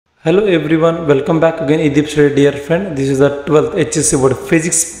Hello everyone, welcome back again Idip Study, dear friend. This is the 12th HSC Board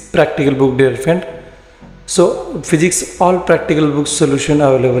Physics practical book, dear friend. So physics all practical book solution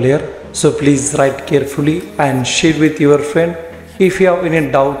available here. So please write carefully and share with your friend. If you have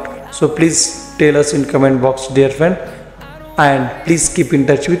any doubt, so please tell us in comment box, dear friend. And please keep in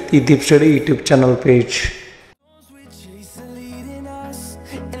touch with Idip Study YouTube channel page.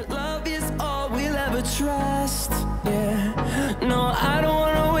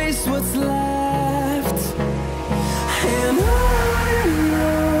 What's left, and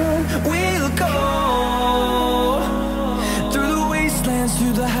on we'll go, through the wastelands,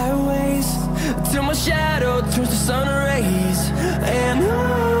 through the highways, till my shadow turns to sun rays, and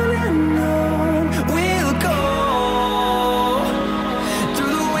on we'll go,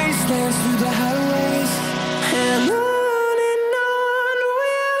 through the wastelands, through the highways, and on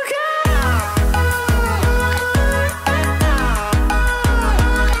we'll go.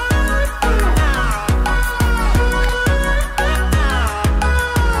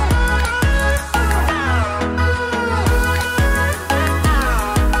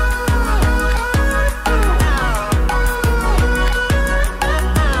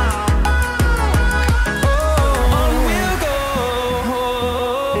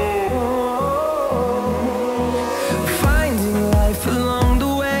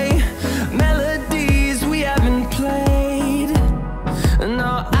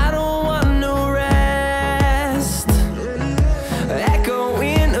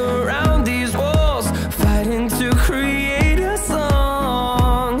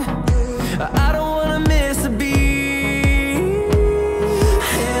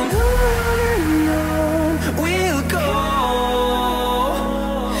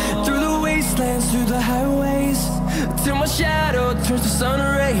 Through the highways, till my shadow turns to sun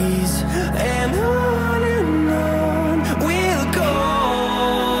rays, and on we'll go,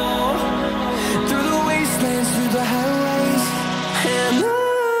 through the wastelands, through the highways, and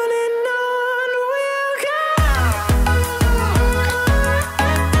on we'll go.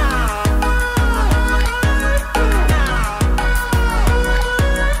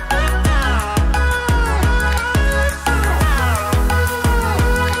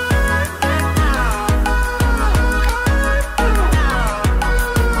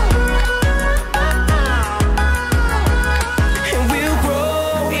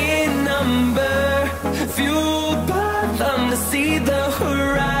 See the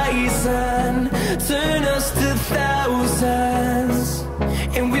horizon, turn us to thousands,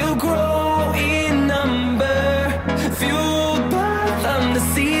 and we'll grow in number, fueled by them to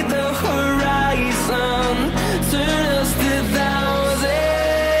see the horizon, turn us to thousands,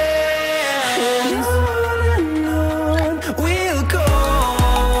 and on we'll go,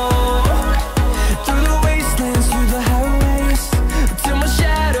 through the wastelands, through the highways, till my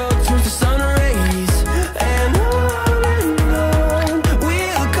shadow turns to sun rays, and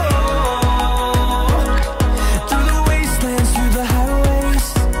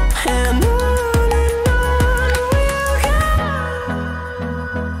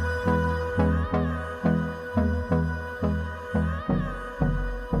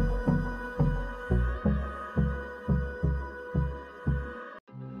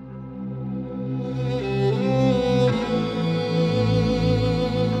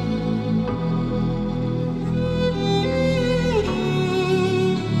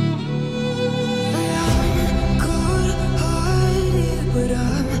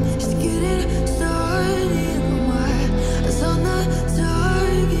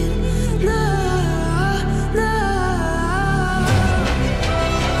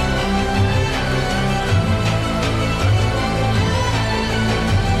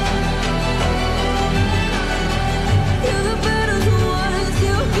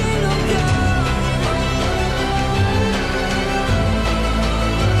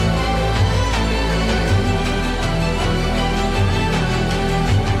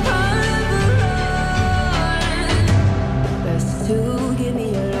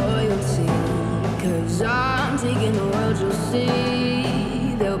taking the world, you'll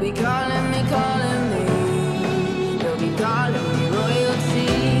see. They'll be calling me, they'll be calling me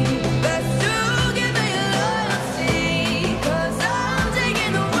royalty. Best to give me loyalty, 'cause I'm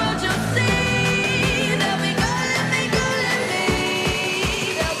taking the world, you'll see. They'll be calling me,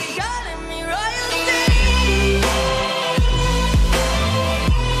 they'll be calling me royalty. They'll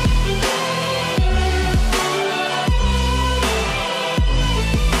be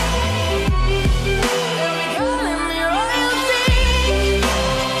calling me royalty.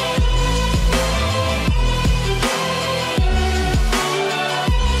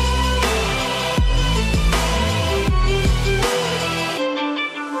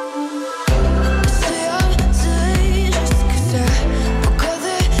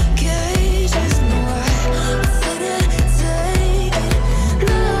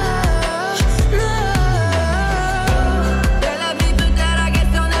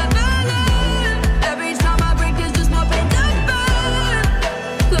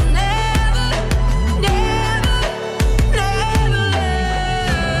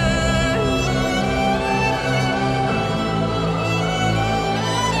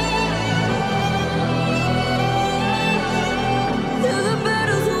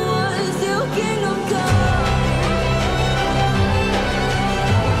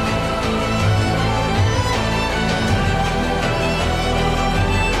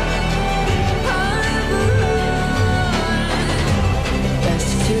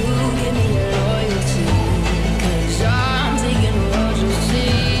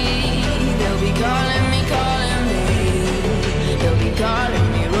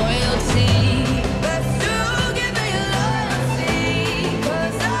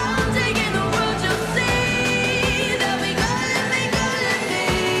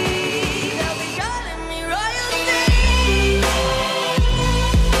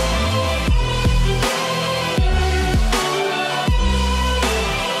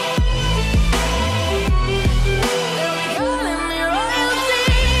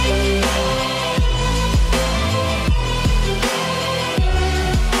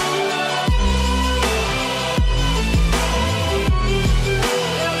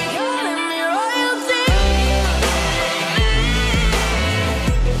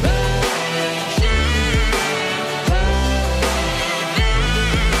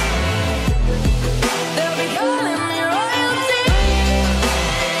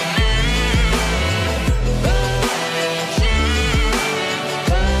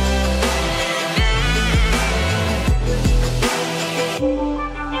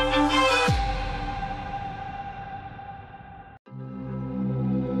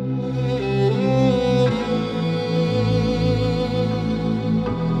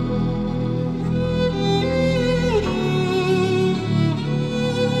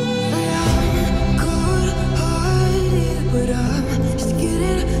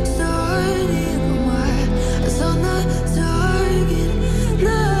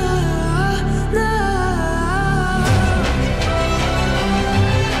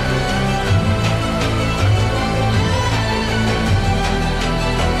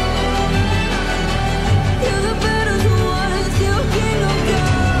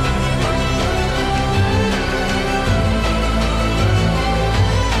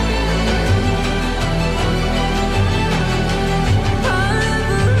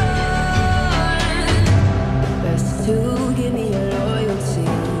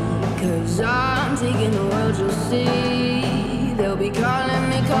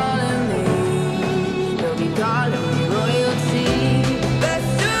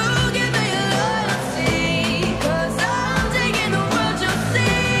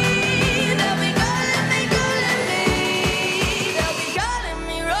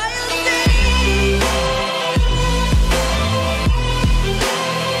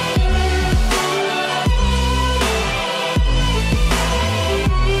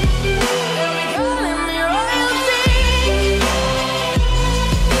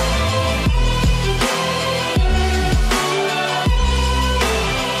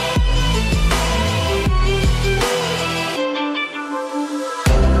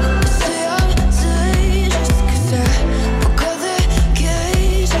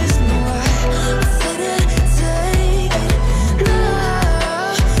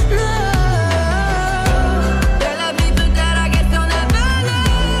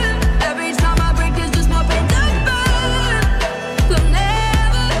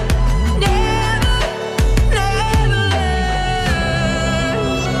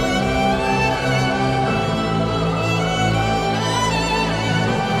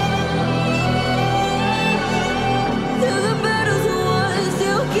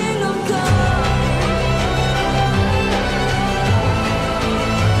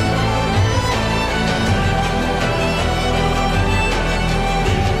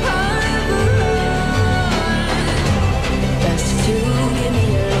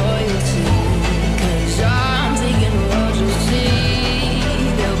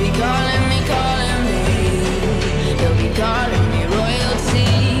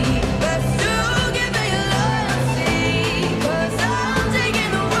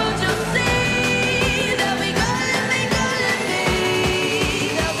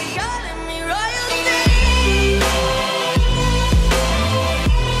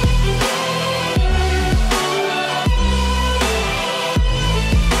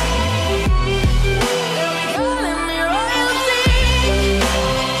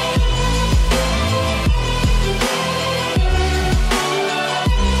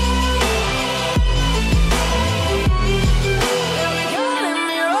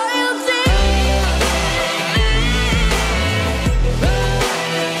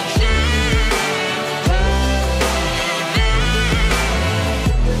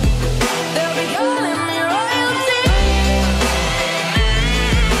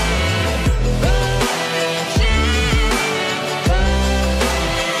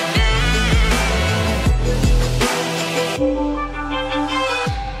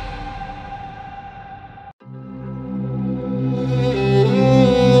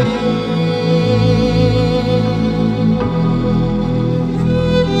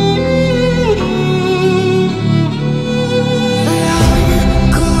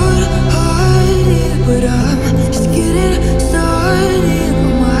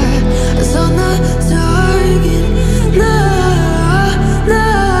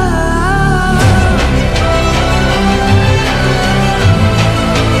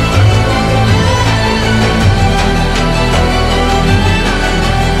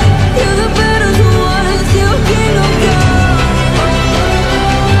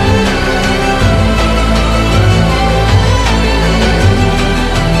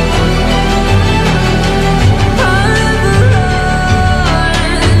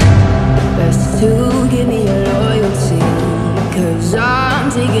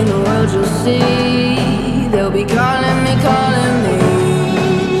 taking the world, you'll see. They'll be calling.